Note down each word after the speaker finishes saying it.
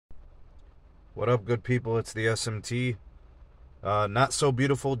What up, good people? It's the SMT. Not so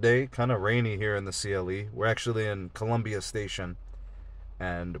beautiful day, kind of rainy here in the CLE. We're actually in Columbia Station,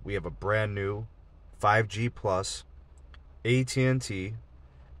 and we have a brand new 5G plus AT&T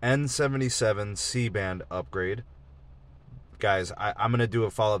N77 C-band upgrade. Guys, I'm going to do a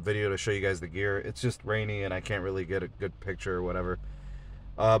follow-up video to show you guys the gear. It's just rainy, and I can't really get a good picture or whatever.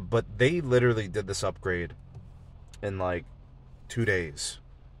 But they literally did this upgrade in like 2 days.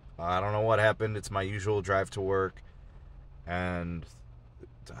 I don't know what happened. It's my usual drive to work, and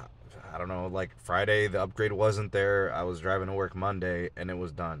I don't know, like Friday the upgrade wasn't there. I was driving to work Monday and it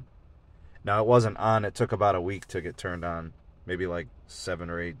was done. Now it wasn't on. It took about a week to get turned on, maybe like 7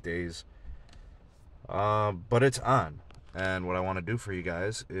 or 8 days. But it's on, and what I want to do for you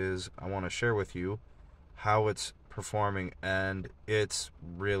guys is I want to share with you how it's performing, and it's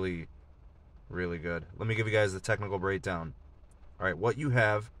really, really good. Let me give you guys the technical breakdown. All right, what you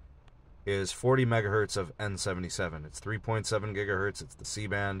have is 40 megahertz of N77. It's 3.7 gigahertz. It's the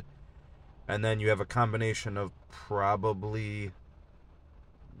C-band. And then you have a combination of probably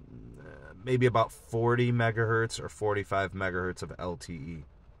maybe about 40 megahertz or 45 megahertz of LTE.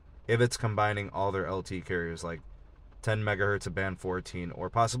 If it's combining all their LTE carriers, like 10 megahertz of band 14 or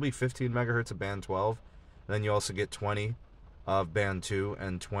possibly 15 megahertz of band 12. And then you also get 20 of band 2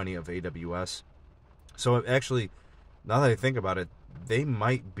 and 20 of AWS. So actually, now that I think about it, they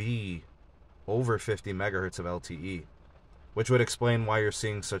might be over 50 megahertz of LTE, which would explain why you're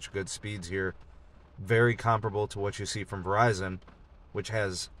seeing such good speeds here. Very comparable to what you see from Verizon, which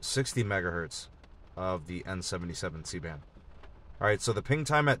has 60 megahertz of the N77 C-band. All right, so the ping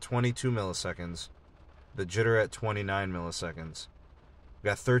time at 22 milliseconds, the jitter at 29 milliseconds. We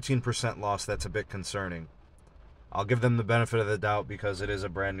got 13% loss. That's a bit concerning. I'll give them the benefit of the doubt because it is a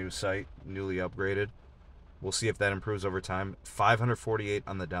brand new site, newly upgraded. We'll see if that improves over time. 548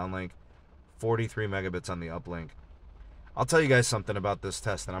 on the downlink, 43 megabits on the uplink. I'll tell you guys something about this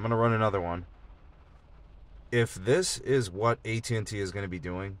test, and I'm going to run another one. If this is what AT&T is going to be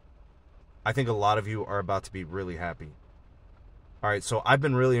doing, I think a lot of you are about to be really happy. All right, so I've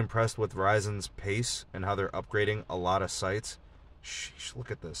been really impressed with Verizon's pace and how they're upgrading a lot of sites. Sheesh,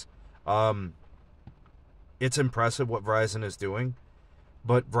 look at this. It's impressive what Verizon is doing.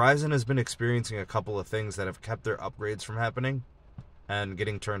 But Verizon has been experiencing a couple of things that have kept their upgrades from happening and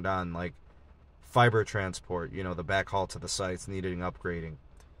getting turned on, like fiber transport, the backhaul to the sites needing upgrading.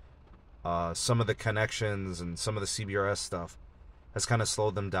 Some of the connections and some of the CBRS stuff has kind of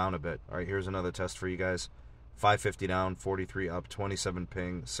slowed them down a bit. All right, here's another test for you guys. 550 down, 43 up, 27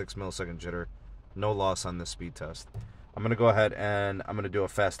 ping, 6 millisecond jitter. No loss on this speed test. I'm going to go ahead and I'm going to do a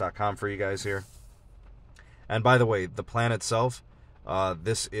fast.com for you guys here. And by the way, the plan itself,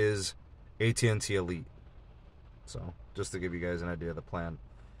 this is AT&T Elite. So, just to give you guys an idea of the plan.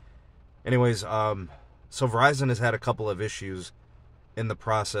 Anyways, so Verizon has had a couple of issues in the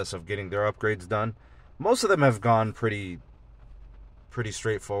process of getting their upgrades done. Most of them have gone pretty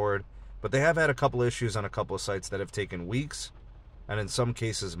straightforward, but they have had a couple issues on a couple of sites that have taken weeks, and in some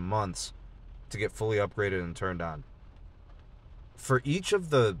cases months, to get fully upgraded and turned on. For each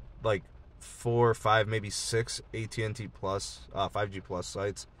of the, 4, 5, maybe 6 AT&T Plus, 5G Plus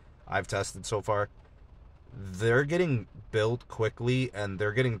sites I've tested so far, they're getting built quickly and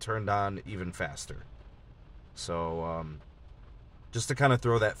they're getting turned on even faster. So, just to kind of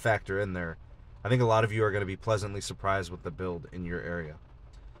throw that factor in there, I think a lot of you are going to be pleasantly surprised with the build in your area.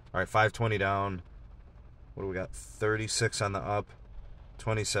 All right, 520 down. What do we got? 36 on the up,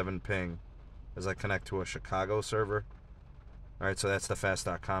 27 ping as I connect to a Chicago server. All right, so that's the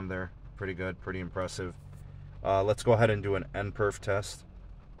fast.com there. Pretty good, pretty impressive. Let's go ahead and do an NPerf test.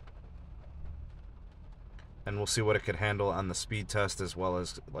 And we'll see what it could handle on the speed test as well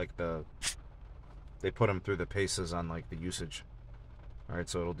as they put them through the paces on the usage. All right,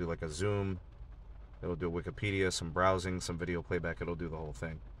 so it'll do a zoom. It'll do Wikipedia, some browsing, some video playback. It'll do the whole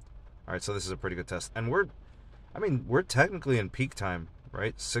thing. All right, so this is a pretty good test. And we're technically in peak time,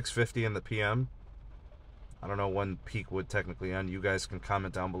 right? 6:50 in the PM. I don't know when peak would technically end. You guys can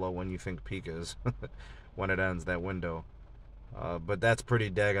comment down below when you think peak is, when it ends, that window. But that's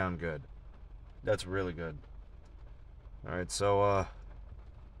pretty daggone good. That's really good. All right, so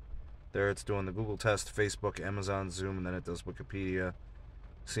there it's doing the Google test, Facebook, Amazon, Zoom, and then it does Wikipedia.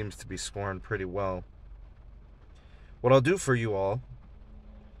 Seems to be scoring pretty well. What I'll do for you all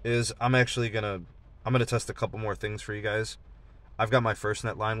is I'm gonna test a couple more things for you guys. I've got my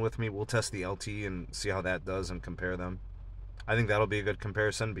FirstNet line with me. We'll test the LTE and see how that does and compare them. I think that'll be a good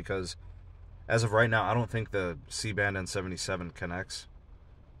comparison because as of right now, I don't think the C-band N77 connects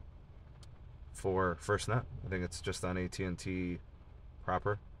for FirstNet. I think it's just on AT&T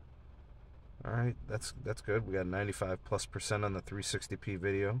proper. All right, that's good. We got 95+% on the 360p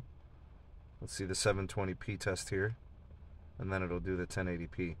video. Let's see the 720p test here, and then it'll do the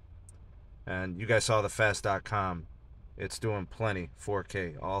 1080p. And you guys saw the fast.com. It's doing plenty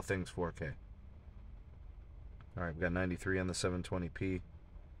 4K, all things 4K. All right, we got 93 on the 720p.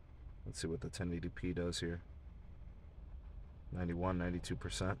 Let's see what the 1080p does here. 91,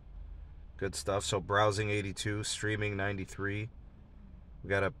 92%. Good stuff. So browsing 82, streaming 93. We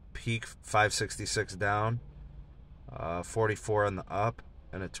got a peak 566 down, 44 on the up,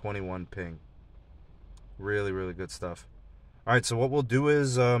 and a 21 ping. Really, really good stuff. All right, so what we'll do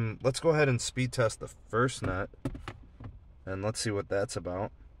is let's go ahead and speed test the FirstNet, and let's see what that's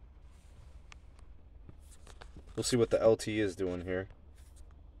about. We'll see what the LTE is doing here.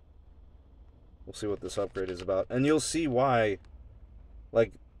 We'll see what this upgrade is about. And you'll see why,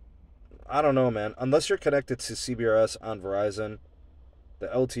 like, I don't know, man. Unless you're connected to CBRS on Verizon, the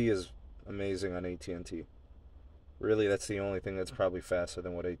LTE is amazing on AT&T. Really, that's the only thing that's probably faster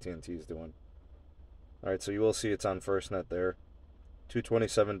than what AT&T is doing. All right, so you will see it's on FirstNet there.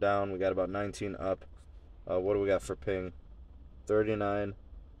 227 down. We got about 19 up. What do we got for ping? 39.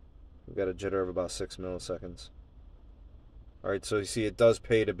 We got a jitter of about 6 milliseconds. All right, so you see it does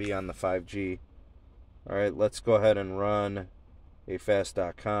pay to be on the 5G. All right, let's go ahead and run a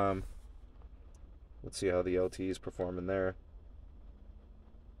fast.com. Let's see how the LTE is performing there.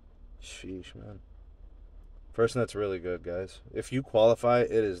 Sheesh, man. FirstNet's really good, guys. If you qualify,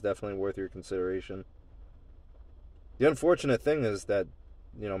 it is definitely worth your consideration. The unfortunate thing is that,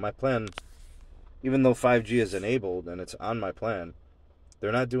 you know, my plan, even though 5G is enabled and it's on my plan,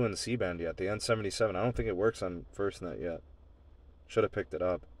 they're not doing the C-band yet. The N77, I don't think it works on FirstNet yet. Should have picked it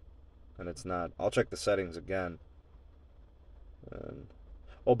up, and it's not. I'll check the settings again. And,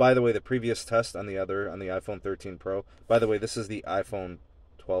 oh, by the way, the previous test on the iPhone 13 Pro. By the way, this is the iPhone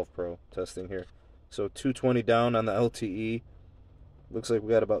 12 Pro testing here. So 220 down on the LTE. Looks like we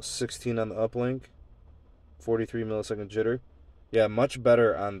got about 16 on the uplink. 43 millisecond jitter. Yeah, much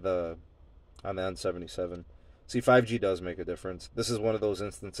better on the N77. See, 5G does make a difference. This is one of those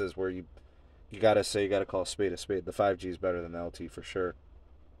instances where you gotta call a spade a spade. The 5G is better than the LTE for sure.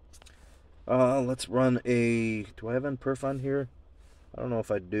 Let's run a. Do I have NPerf on here? I don't know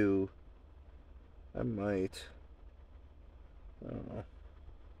if I do. I might. I don't know.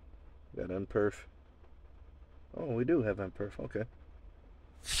 Got NPerf. Oh, we do have NPerf. Okay.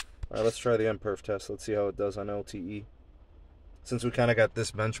 Alright, let's try the NPerf test. Let's see how it does on LTE. Since we kind of got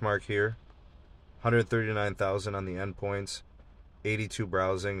this benchmark here, 139,000 on the endpoints, 82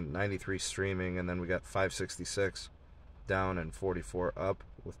 browsing, 93 streaming, and then we got 566 down and 44 up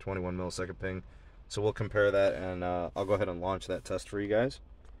with 21 millisecond ping. So we'll compare that, and I'll go ahead and launch that test for you guys.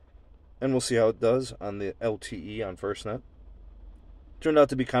 And we'll see how it does on the LTE on FirstNet. Turned out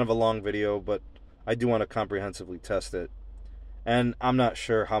to be kind of a long video, but I do want to comprehensively test it. And I'm not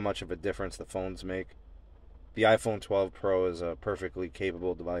sure how much of a difference the phones make. The iPhone 12 Pro is a perfectly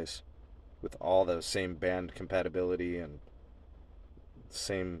capable device with all the same band compatibility and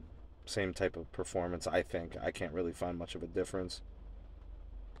same type of performance, I think. I can't really find much of a difference.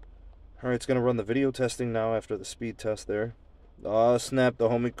 Alright, it's going to run the video testing now after the speed test there. Oh, snap, the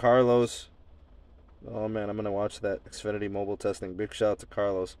homie Carlos. Oh, man, I'm going to watch that Xfinity mobile testing. Big shout out to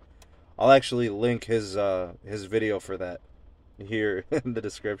Carlos. I'll actually link his video for that here in the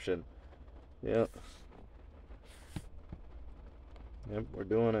description. Yep. Yep, we're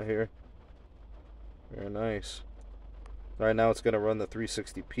doing it here. Very nice. Alright, now it's going to run the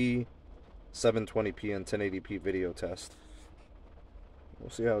 360p, 720p, and 1080p video test.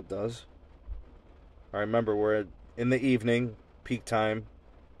 We'll see how it does. Alright, remember, we're in the evening, peak time.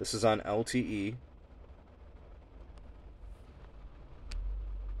 This is on LTE.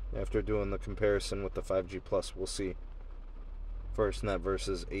 After doing the comparison with the 5G Plus, we'll see FirstNet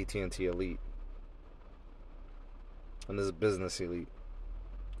versus AT&T Elite. And this is Business Elite.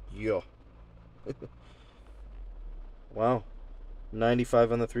 Yo. Wow.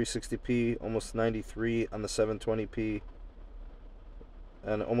 95 on the 360p, almost 93 on the 720p,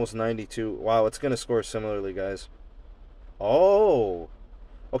 and almost 92. Wow, it's going to score similarly, guys. Oh.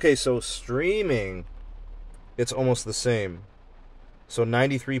 Okay, so streaming, it's almost the same. So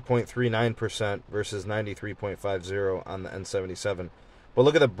 93.39% versus 93.50 on the N77. But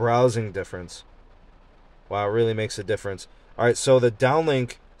look at the browsing difference. Wow, it really makes a difference. All right, so the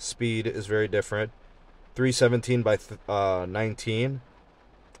downlink speed is very different. 317 by 19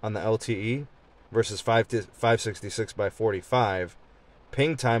 on the LTE versus 566 by 45.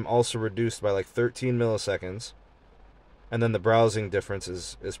 Ping time also reduced by like 13 milliseconds. And then the browsing difference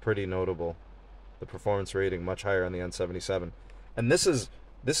is pretty notable. The performance rating much higher on the N77. And this is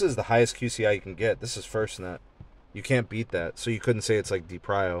This is the highest QCI you can get. This is FirstNet. You can't beat that. So you couldn't say it's like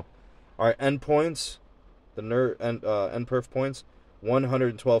DPrio. All right, endpoints, the NPerf points,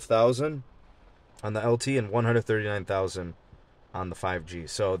 112,000 on the LT and 139,000 on the 5G.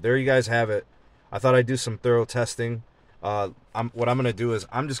 So there you guys have it. I thought I'd do some thorough testing. What I'm going to do is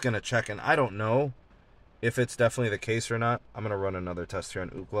I'm just going to check, and I don't know if it's definitely the case or not. I'm going to run another test here on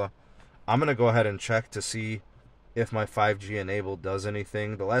Ookla. I'm going to go ahead and check to see if my 5G enabled does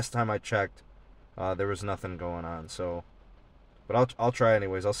anything. The last time I checked, there was nothing going on. So, but I'll try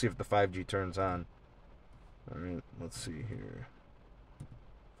anyways. I'll see if the 5G turns on. All right, let's see here.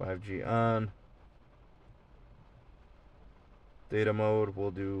 5G on. Data mode,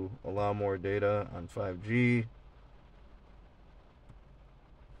 we'll do allow more data on 5G.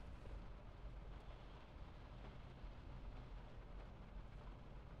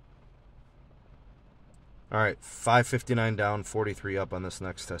 All right, 559 down, 43 up on this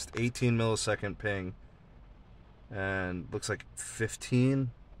next test. 18 millisecond ping. And looks like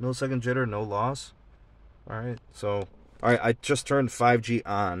 15 millisecond jitter, no loss. All right, so, all right, I just turned 5G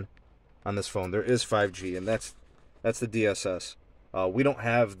on this phone. There is 5G, and that's the DSS. We don't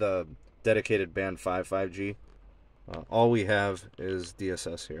have the dedicated band 5G. All we have is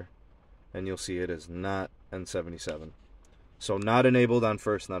DSS here. And you'll see it is not N77. So not enabled on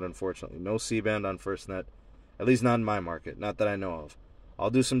FirstNet, unfortunately. No C-band on FirstNet. At least not in my market. Not that I know of.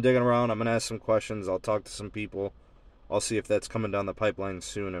 I'll do some digging around. I'm going to ask some questions. I'll talk to some people. I'll see if that's coming down the pipeline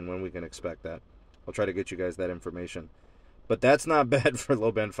soon and when we can expect that. I'll try to get you guys that information. But that's not bad for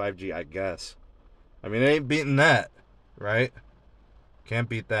low-band 5G, I guess. I mean, it ain't beating that, right? Can't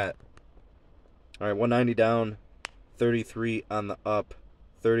beat that. All right, 190 down, 33 on the up,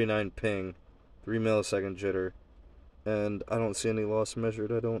 39 ping, 3 millisecond jitter, and I don't see any loss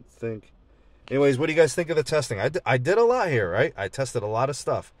measured, I don't think. Anyways, what do you guys think of the testing? I did a lot here, right? I tested a lot of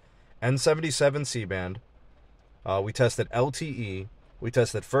stuff. N77 C-band. We tested LTE. We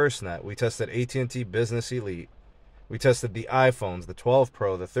tested FirstNet. We tested AT&T Business Elite. We tested the iPhones, the 12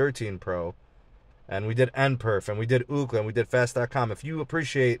 Pro, the 13 Pro. And we did NPerf, and we did Ookla, and we did Fast.com. If you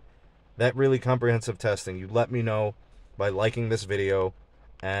appreciate that really comprehensive testing, you let me know by liking this video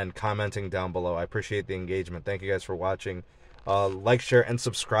and commenting down below. I appreciate the engagement. Thank you guys for watching. Like, share, and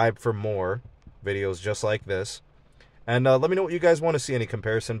subscribe for more videos just like this. And let me know what you guys want to see. Any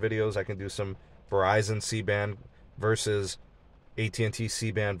comparison videos. I can do some Verizon C-band versus AT&T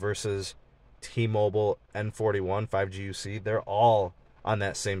C-band versus T-Mobile N41 5G UC. They're all on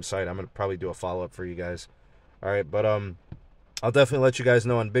that same site. I'm going to probably do a follow-up for you guys. All right, but I'll definitely let you guys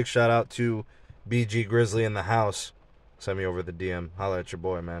know. And big shout-out to BG Grizzly in the house. Send me over the DM. Holla at your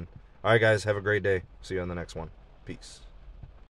boy, man. All right, guys, have a great day. See you on the next one. Peace.